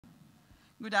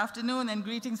Good afternoon and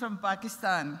greetings from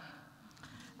Pakistan.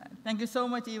 Thank you so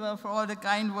much, Eva, for all the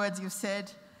kind words you've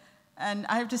said. And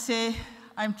I have to say,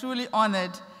 I'm truly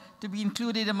honored to be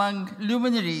included among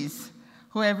luminaries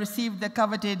who have received the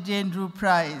coveted Jane Drew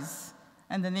Prize.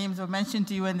 And the names were mentioned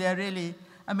to you, and they're really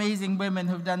amazing women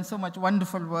who've done so much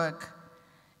wonderful work.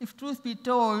 If truth be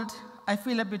told, I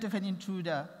feel a bit of an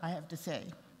intruder, I have to say.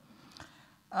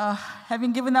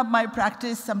 Having given up my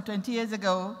practice some 20 years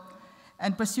ago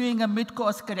and pursuing a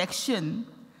mid-course correction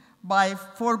by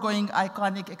foregoing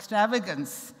iconic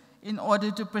extravagance in order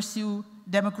to pursue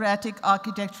democratic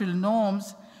architectural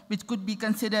norms which could be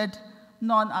considered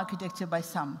non-architecture by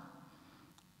some.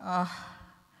 On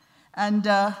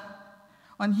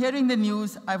hearing the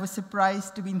news, I was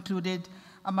surprised to be included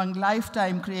among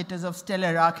lifetime creators of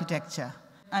stellar architecture.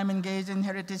 I'm engaged in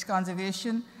heritage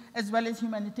conservation as well as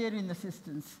humanitarian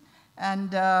assistance.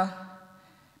 And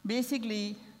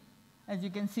basically, as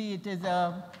you can see, it is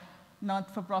a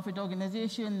not-for-profit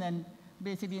organization and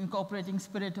basically incorporating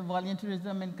spirit of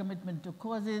volunteerism and commitment to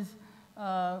causes.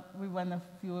 We won a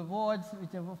few awards,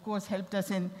 which have, of course, helped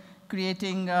us in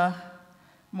creating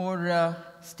more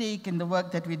stake in the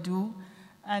work that we do.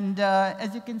 And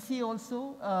as you can see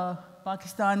also,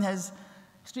 Pakistan has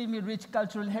extremely rich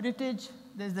cultural heritage.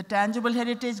 There's the tangible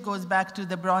heritage, goes back to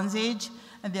the Bronze Age,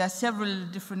 and there are several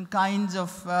different kinds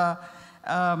of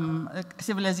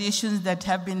civilizations that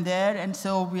have been there, and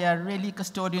so we are really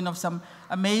custodian of some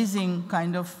amazing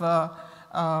kind of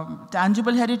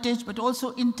tangible heritage, but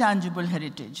also intangible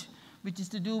heritage, which is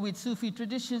to do with Sufi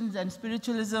traditions and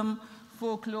spiritualism,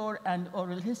 folklore and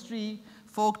oral history,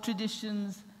 folk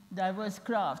traditions, diverse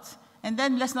crafts. And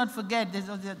then let's not forget, there's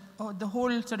the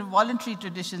whole sort of voluntary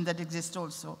tradition that exists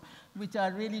also, which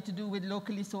are really to do with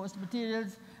locally sourced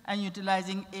materials and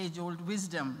utilizing age-old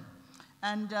wisdom.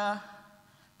 And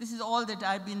this is all that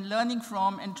I've been learning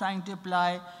from and trying to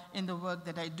apply in the work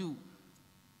that I do.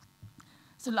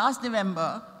 So last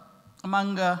November,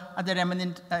 among other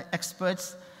eminent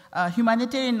experts,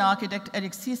 humanitarian architect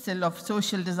Eric Cecil of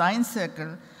Social Design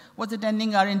Circle was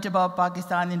attending our Interbah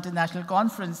Pakistan International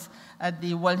Conference at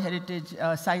the World Heritage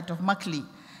site of Makli.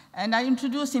 And I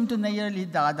introduced him to Nayyar Ali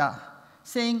Dada,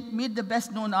 saying, "Meet the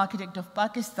best known architect of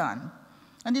Pakistan."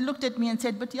 And he looked at me and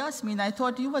said, "But Yasmeen, I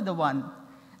thought you were the one."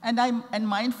 And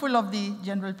mindful of the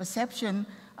general perception,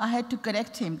 I had to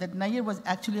correct him that Nayyar was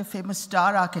actually a famous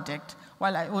star architect,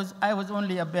 while I was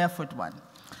only a barefoot one.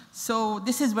 So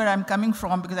this is where I'm coming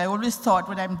from, because I always thought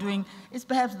what I'm doing is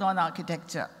perhaps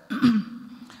non-architecture.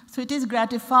 So it is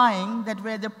gratifying that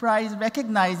where the prize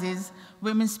recognizes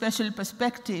women's special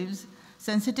perspectives,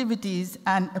 sensitivities,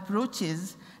 and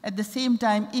approaches, at the same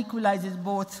time equalizes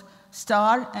both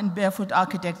star and barefoot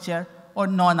architecture or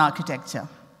non-architecture.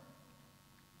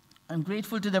 I'm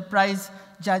grateful to the prize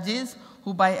judges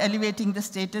who, by elevating the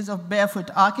status of barefoot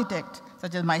architect,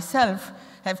 such as myself,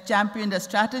 have championed a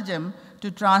stratagem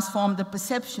to transform the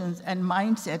perceptions and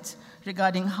mindsets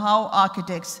regarding how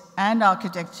architects and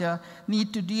architecture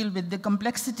need to deal with the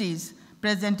complexities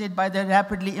presented by the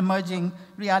rapidly emerging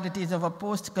realities of a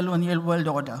post-colonial world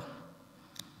order.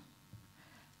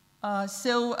 A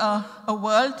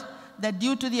world that,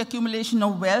 due to the accumulation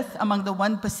of wealth among the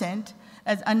 1%,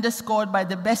 as underscored by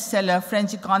the bestseller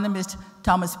French economist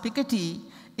Thomas Piketty,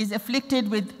 is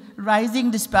afflicted with rising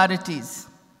disparities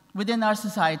within our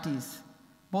societies,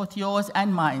 both yours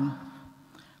and mine,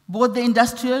 both the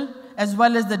industrial as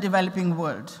well as the developing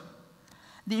world.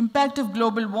 The impact of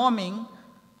global warming,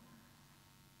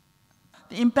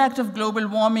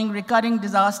 recurring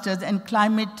disasters, and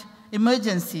climate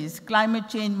emergencies, climate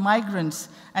change migrants,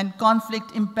 and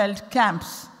conflict-impelled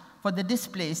camps for the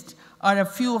displaced are a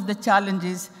few of the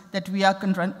challenges that we are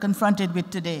confronted with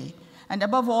today. And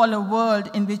above all, a world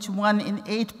in which 1 in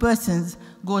 8 persons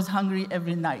goes hungry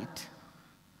every night.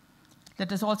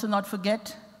 Let us also not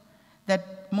forget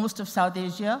that most of South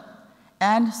Asia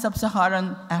and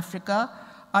Sub-Saharan Africa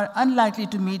are unlikely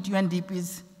to meet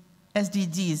UNDP's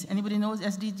SDGs. Anybody knows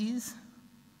SDGs?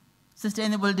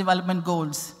 Sustainable Development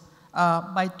Goals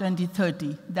by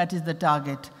 2030. That is the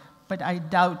target. But I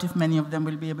doubt if many of them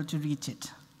will be able to reach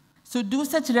it. So do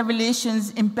such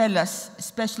revelations impel us,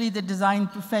 especially the design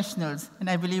professionals, and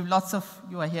I believe lots of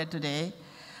you are here today,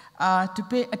 to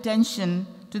pay attention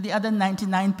to the other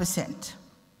 99%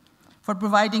 for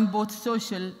providing both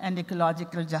social and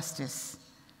ecological justice?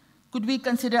 Could we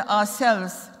consider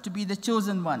ourselves to be the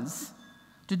chosen ones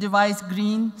to devise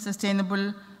green,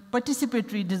 sustainable,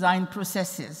 participatory design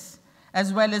processes,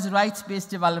 as well as rights-based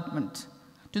development,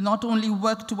 to not only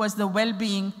work towards the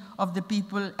well-being of the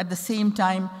people, at the same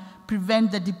time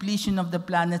prevent the depletion of the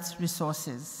planet's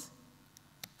resources?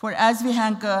 For as we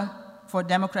hanker for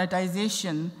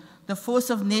democratization, the force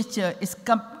of nature is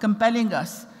compelling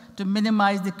us to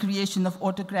minimize the creation of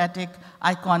autocratic,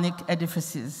 iconic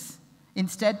edifices.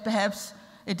 Instead, perhaps,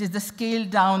 it is the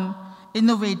scaled-down,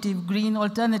 innovative green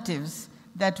alternatives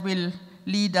that will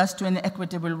lead us to an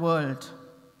equitable world.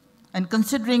 And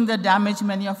considering the damage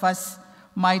many of us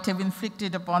might have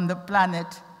inflicted upon the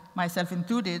planet, myself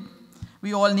included,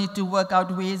 we all need to work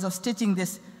out ways of stitching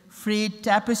this frayed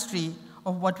tapestry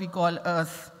of what we call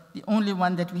Earth, the only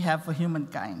one that we have for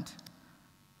humankind.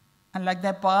 Unlike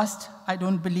their past, I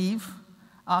don't believe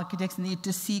architects need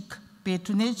to seek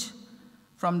patronage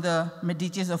from the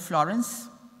Medicis of Florence,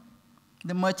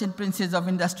 the merchant princes of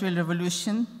Industrial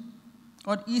Revolution,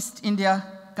 or East India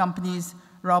Company's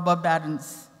robber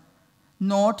barons,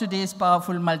 nor today's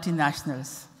powerful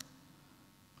multinationals,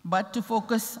 but to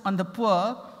focus on the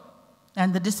poor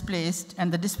and the displaced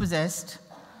and the dispossessed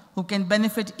who can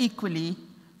benefit equally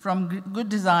from good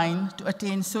design to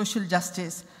attain social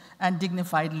justice and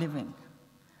dignified living.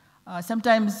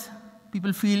 Sometimes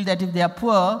people feel that if they are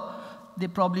poor, they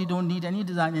probably don't need any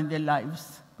design in their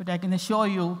lives. But I can assure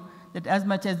you that as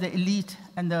much as the elite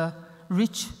and the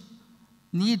rich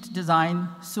need design,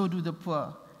 so do the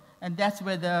poor. And that's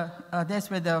where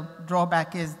the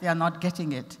drawback is. They are not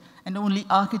getting it. And only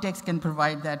architects can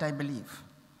provide that, I believe.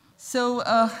 So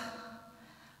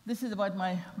this is about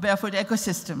my barefoot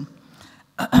ecosystem.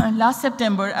 Last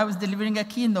September, I was delivering a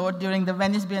keynote during the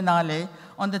Venice Biennale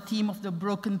on the theme of the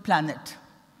broken planet.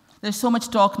 There's so much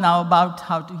talk now about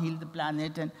how to heal the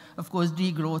planet and, of course,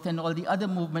 degrowth and all the other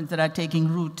movements that are taking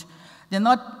root. They're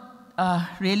not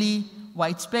really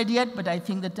widespread yet, but I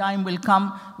think the time will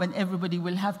come when everybody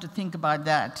will have to think about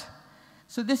that.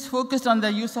 So this focused on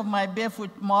the use of my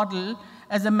barefoot model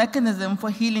as a mechanism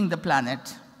for healing the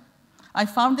planet. I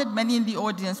found that many in the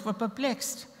audience were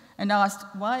perplexed and asked,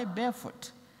 why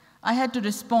barefoot? I had to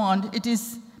respond, it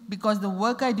is because the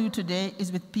work I do today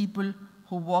is with people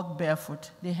who walk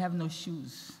barefoot. They have no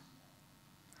shoes.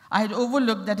 I had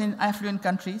overlooked that in affluent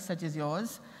countries, such as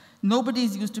yours, nobody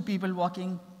is used to people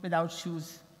walking without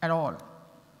shoes at all.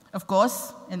 Of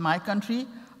course, in my country,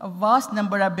 a vast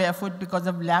number are barefoot because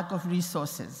of lack of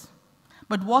resources.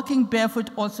 But walking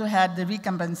barefoot also had the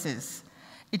recompenses.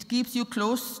 It keeps you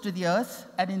close to the earth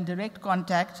and in direct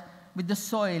contact with the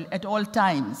soil at all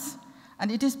times.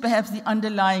 And it is perhaps the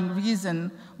underlying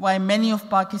reason why many of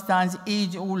Pakistan's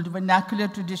age-old vernacular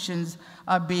traditions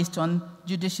are based on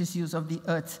judicious use of the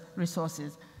earth's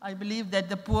resources. I believe that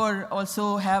the poor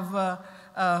also have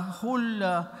a whole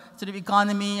sort of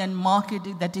economy and market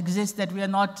that exists that we are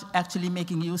not actually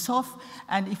making use of.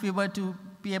 And if we were to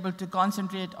be able to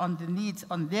concentrate on the needs,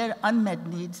 on their unmet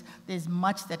needs, there's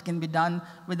much that can be done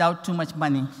without too much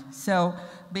money. So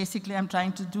basically, I'm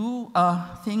trying to do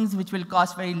things which will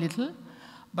cost very little,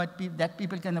 but that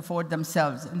people can afford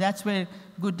themselves. And that's where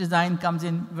good design comes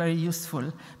in very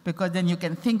useful, because then you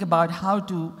can think about how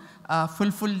to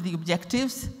fulfill the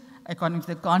objectives according to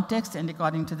the context and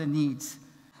according to the needs.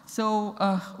 So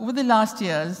over the last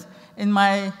years, in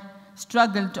my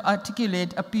struggle to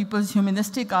articulate a people's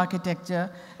humanistic architecture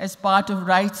as part of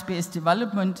rights-based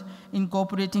development,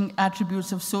 incorporating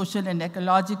attributes of social and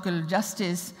ecological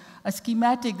justice, a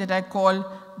schematic that I call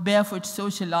barefoot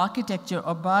social architecture,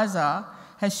 or BASA,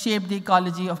 has shaped the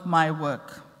ecology of my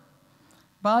work.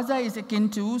 BASA is akin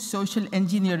to social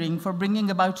engineering for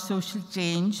bringing about social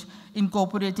change,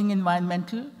 incorporating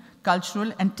environmental,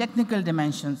 cultural, and technical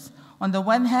dimensions. On the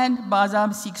one hand,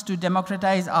 BASA seeks to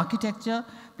democratize architecture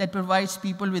that provides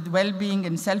people with well-being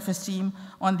and self-esteem.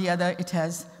 On the other, it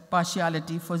has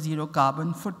partiality for zero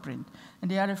carbon footprint.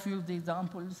 And there are a few of the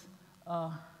examples.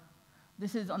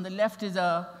 This is, on the left is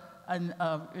a kind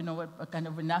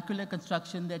of vernacular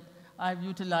construction that I've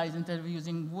utilized. Instead of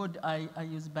using wood, I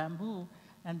use bamboo.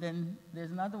 And then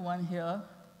there's another one here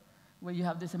where you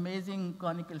have this amazing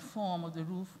conical form of the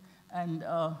roof. And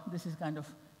this is kind of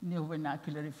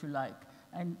neo-vernacular, if you like.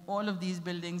 And all of these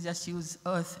buildings just use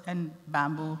earth and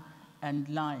bamboo and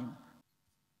lime.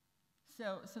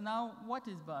 So now, what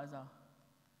is BASA?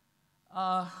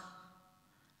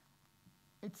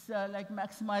 It's like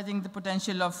maximizing the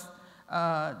potential of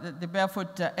the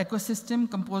barefoot ecosystem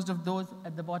composed of those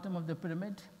at the bottom of the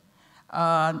pyramid.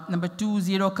 Number 2,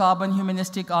 zero carbon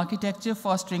humanistic architecture,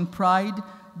 fostering pride,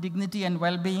 dignity, and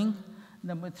well-being.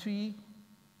 Number 3,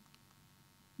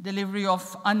 delivery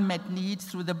of unmet needs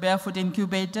through the barefoot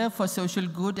incubator for social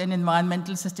good and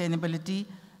environmental sustainability.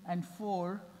 And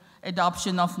 4,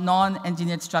 adoption of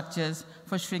non-engineered structures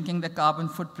for shrinking the carbon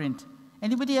footprint.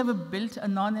 Anybody ever built a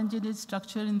non-engineered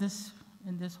structure in this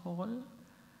hall?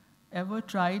 Ever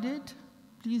tried it?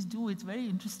 Please do, it's very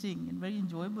interesting and very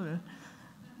enjoyable.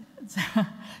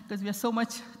 because we are so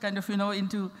much kind of,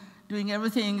 into doing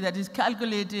everything that is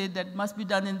calculated, that must be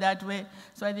done in that way.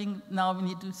 So I think now we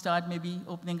need to start maybe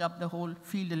opening up the whole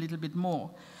field a little bit more.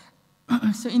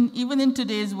 So even in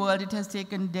today's world, it has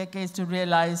taken decades to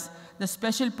realize the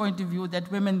special point of view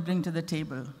that women bring to the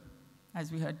table,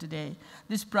 as we heard today.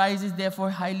 This prize is therefore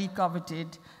highly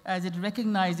coveted as it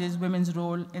recognizes women's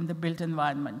role in the built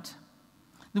environment.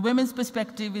 The women's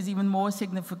perspective is even more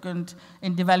significant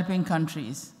in developing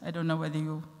countries. I don't know whether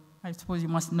I suppose you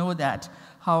must know that,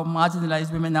 how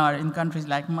marginalized women are in countries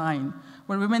like mine,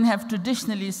 where women have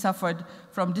traditionally suffered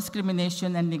from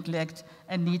discrimination and neglect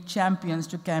and need champions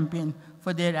to campaign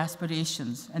for their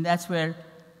aspirations. And that's where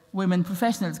women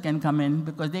professionals can come in,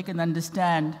 because they can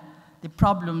understand the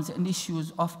problems and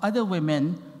issues of other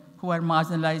women who are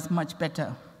marginalized much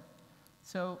better.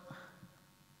 So,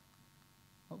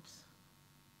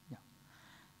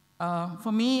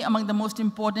 for me, among the most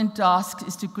important tasks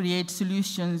is to create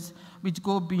solutions which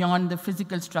go beyond the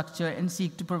physical structure and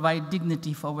seek to provide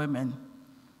dignity for women.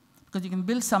 Because you can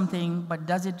build something, but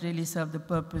does it really serve the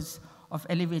purpose of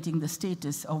elevating the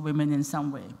status of women in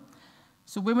some way?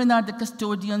 So women are the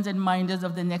custodians and minders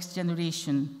of the next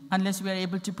generation. Unless we are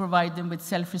able to provide them with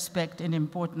self-respect and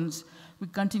importance, we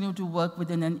continue to work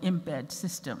within an impaired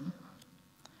system.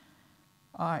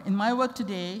 In my work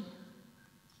today,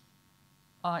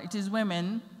 it is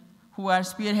women who are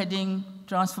spearheading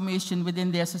transformation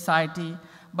within their society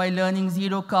by learning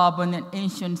zero carbon and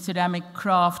ancient ceramic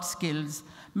craft skills,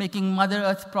 making Mother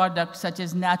Earth products such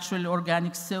as natural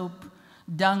organic soap,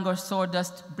 dung or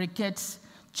sawdust briquettes,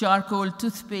 charcoal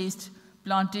toothpaste,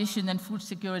 plantation and food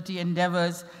security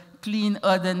endeavors, clean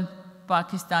earthen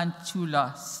Pakistan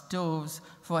chula stoves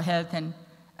for health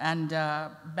and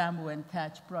bamboo and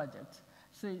thatch projects.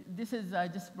 So this is, I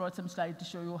just brought some slides to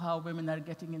show you how women are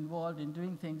getting involved in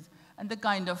doing things and the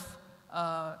kind of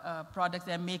products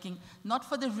they're making, not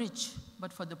for the rich,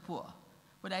 but for the poor.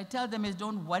 What I tell them is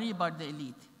don't worry about the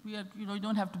elite. You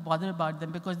don't have to bother about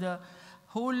them, because the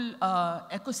whole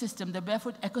ecosystem, the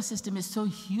barefoot ecosystem is so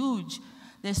huge.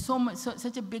 There's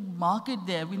such a big market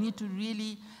there. We need to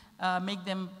really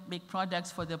make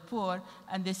products for the poor,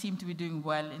 and they seem to be doing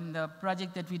well. In the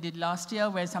project that we did last year,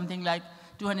 where something like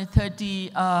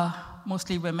 230,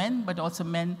 mostly women, but also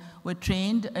men, were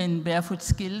trained in barefoot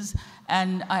skills.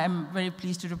 And I am very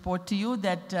pleased to report to you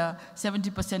that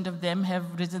 70% of them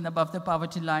have risen above the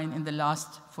poverty line in the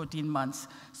last 14 months.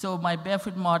 So my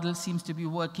barefoot model seems to be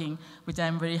working, which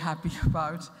I'm very happy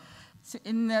about. So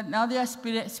now they are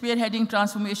spearheading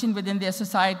transformation within their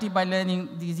society by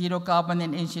learning the zero carbon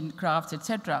and ancient crafts,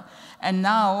 etc. And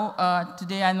now,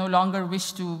 today, I no longer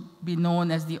wish to be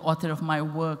known as the author of my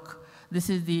work. This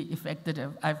is the effect that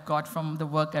I've got from the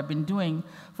work I've been doing,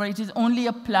 for it is only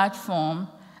a platform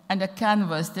and a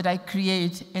canvas that I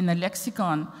create in a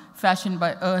lexicon fashioned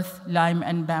by earth, lime,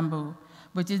 and bamboo,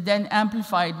 which is then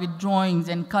amplified with drawings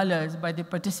and colors by the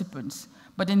participants,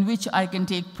 but in which I can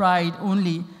take pride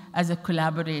only as a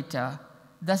collaborator.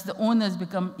 Thus, the owners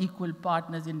become equal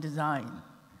partners in design.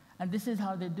 And this is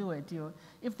how they do it.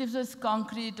 If this was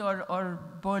concrete or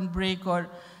burnt brick or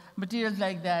materials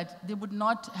like that, they would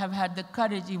not have had the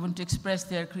courage even to express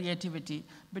their creativity.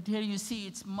 But here you see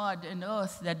it's mud and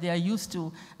earth that they are used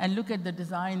to, and look at the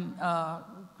design,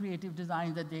 creative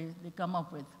designs that they come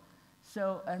up with.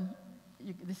 So,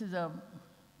 this is on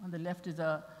the left is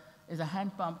a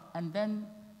hand pump, and then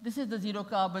this is the zero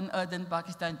carbon earthen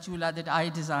Pakistan chula that I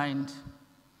designed.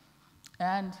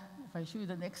 And if I show you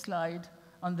the next slide,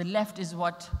 on the left is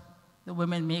what the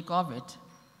women make of it.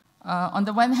 On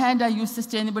the one hand, I use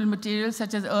sustainable materials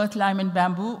such as earth, lime, and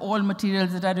bamboo, all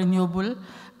materials that are renewable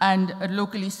and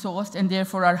locally sourced and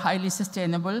therefore are highly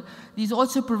sustainable. These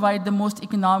also provide the most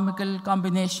economical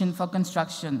combination for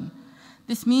construction.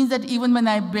 This means that even when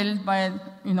I build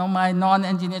my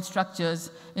non-engineered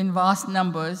structures in vast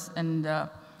numbers, and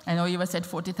I know Eva said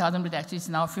 40,000, but actually it's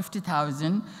now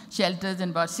 50,000 shelters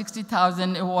and about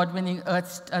 60,000 award-winning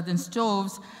earthen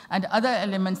stoves and other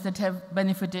elements that have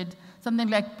benefited something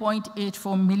like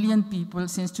 0.84 million people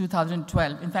since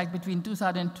 2012. In fact, between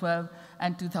 2012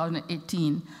 and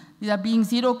 2018. These are being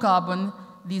zero carbon.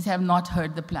 These have not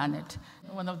hurt the planet.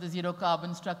 One of the zero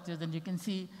carbon structures, and you can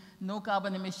see no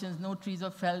carbon emissions, no trees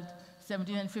are felled,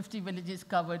 1,750 villages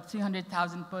covered,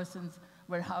 300,000 persons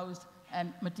were housed,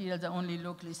 and materials are only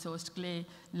locally sourced clay,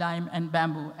 lime, and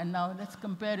bamboo. And now let's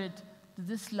compare it to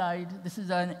this slide. This is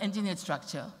an engineered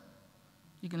structure.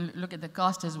 You can look at the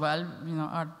cost as well.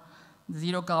 The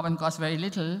zero carbon costs very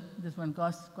little. This one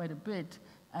costs quite a bit.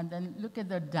 And then look at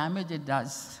the damage it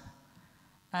does.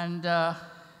 And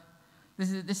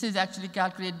this is actually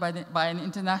calculated by an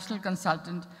international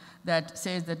consultant that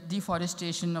says that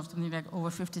deforestation of something like over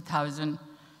 50,000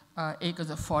 acres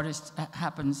of forest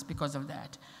happens because of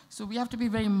that. So we have to be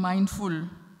very mindful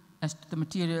as to the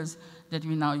materials that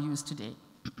we now use today.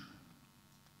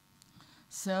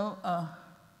 So,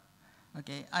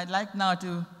 okay, I'd like now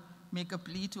to make a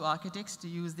plea to architects to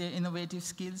use their innovative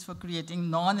skills for creating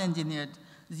non-engineered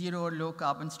zero or low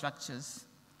carbon structures.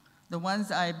 The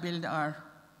ones I build are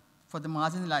for the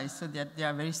marginalized, so that they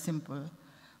are very simple,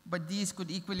 but these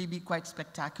could equally be quite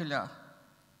spectacular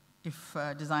if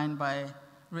designed by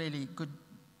really good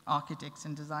architects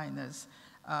and designers,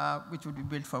 which would be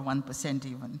built for 1%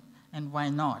 even. And why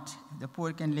not? If the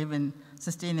poor can live in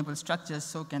sustainable structures,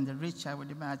 so can the rich, I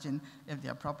would imagine, if they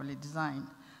are properly designed.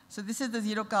 So this is the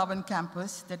zero carbon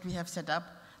campus that we have set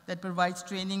up that provides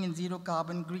training in zero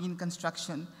carbon green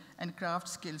construction and craft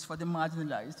skills for the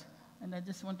marginalized. And I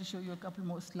just want to show you a couple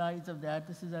more slides of that.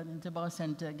 This is an Interbau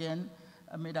center again,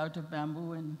 made out of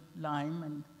bamboo and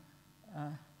lime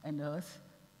and earth.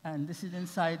 And this is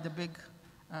inside the big,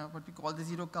 what we call the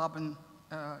zero carbon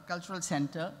cultural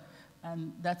center.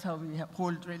 And that's how we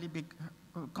hold really big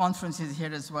conferences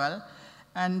here as well.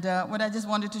 And what I just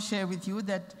wanted to share with you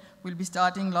that we'll be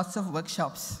starting lots of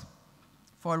workshops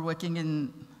for working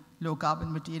in low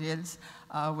carbon materials,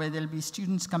 where there'll be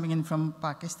students coming in from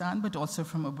Pakistan, but also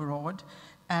from abroad.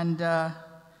 And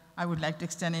I would like to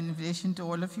extend an invitation to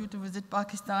all of you to visit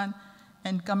Pakistan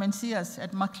and come and see us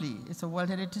at Makli. It's a World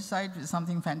Heritage Site, which is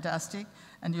something fantastic,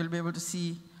 and you'll be able to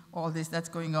see all this that's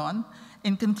going on.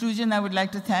 In conclusion, I would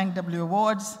like to thank W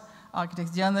Awards,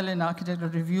 Architects Journal, and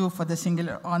Architectural Review for the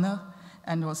singular honor,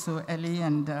 and also Ellie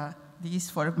and these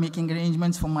for making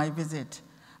arrangements for my visit.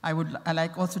 I'd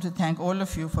like also to thank all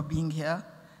of you for being here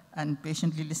and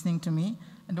patiently listening to me,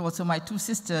 and also my two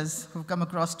sisters who've come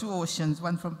across 2 oceans,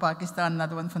 one from Pakistan,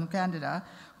 another one from Canada,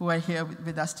 who are here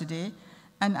with us today.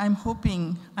 And I'm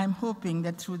hoping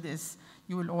that through this,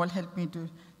 you will all help me to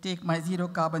take my zero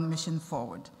carbon mission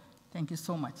forward. Thank you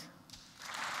so much.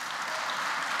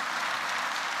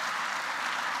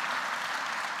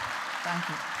 Thank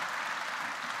you.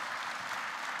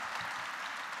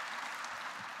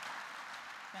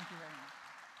 Thank you very much.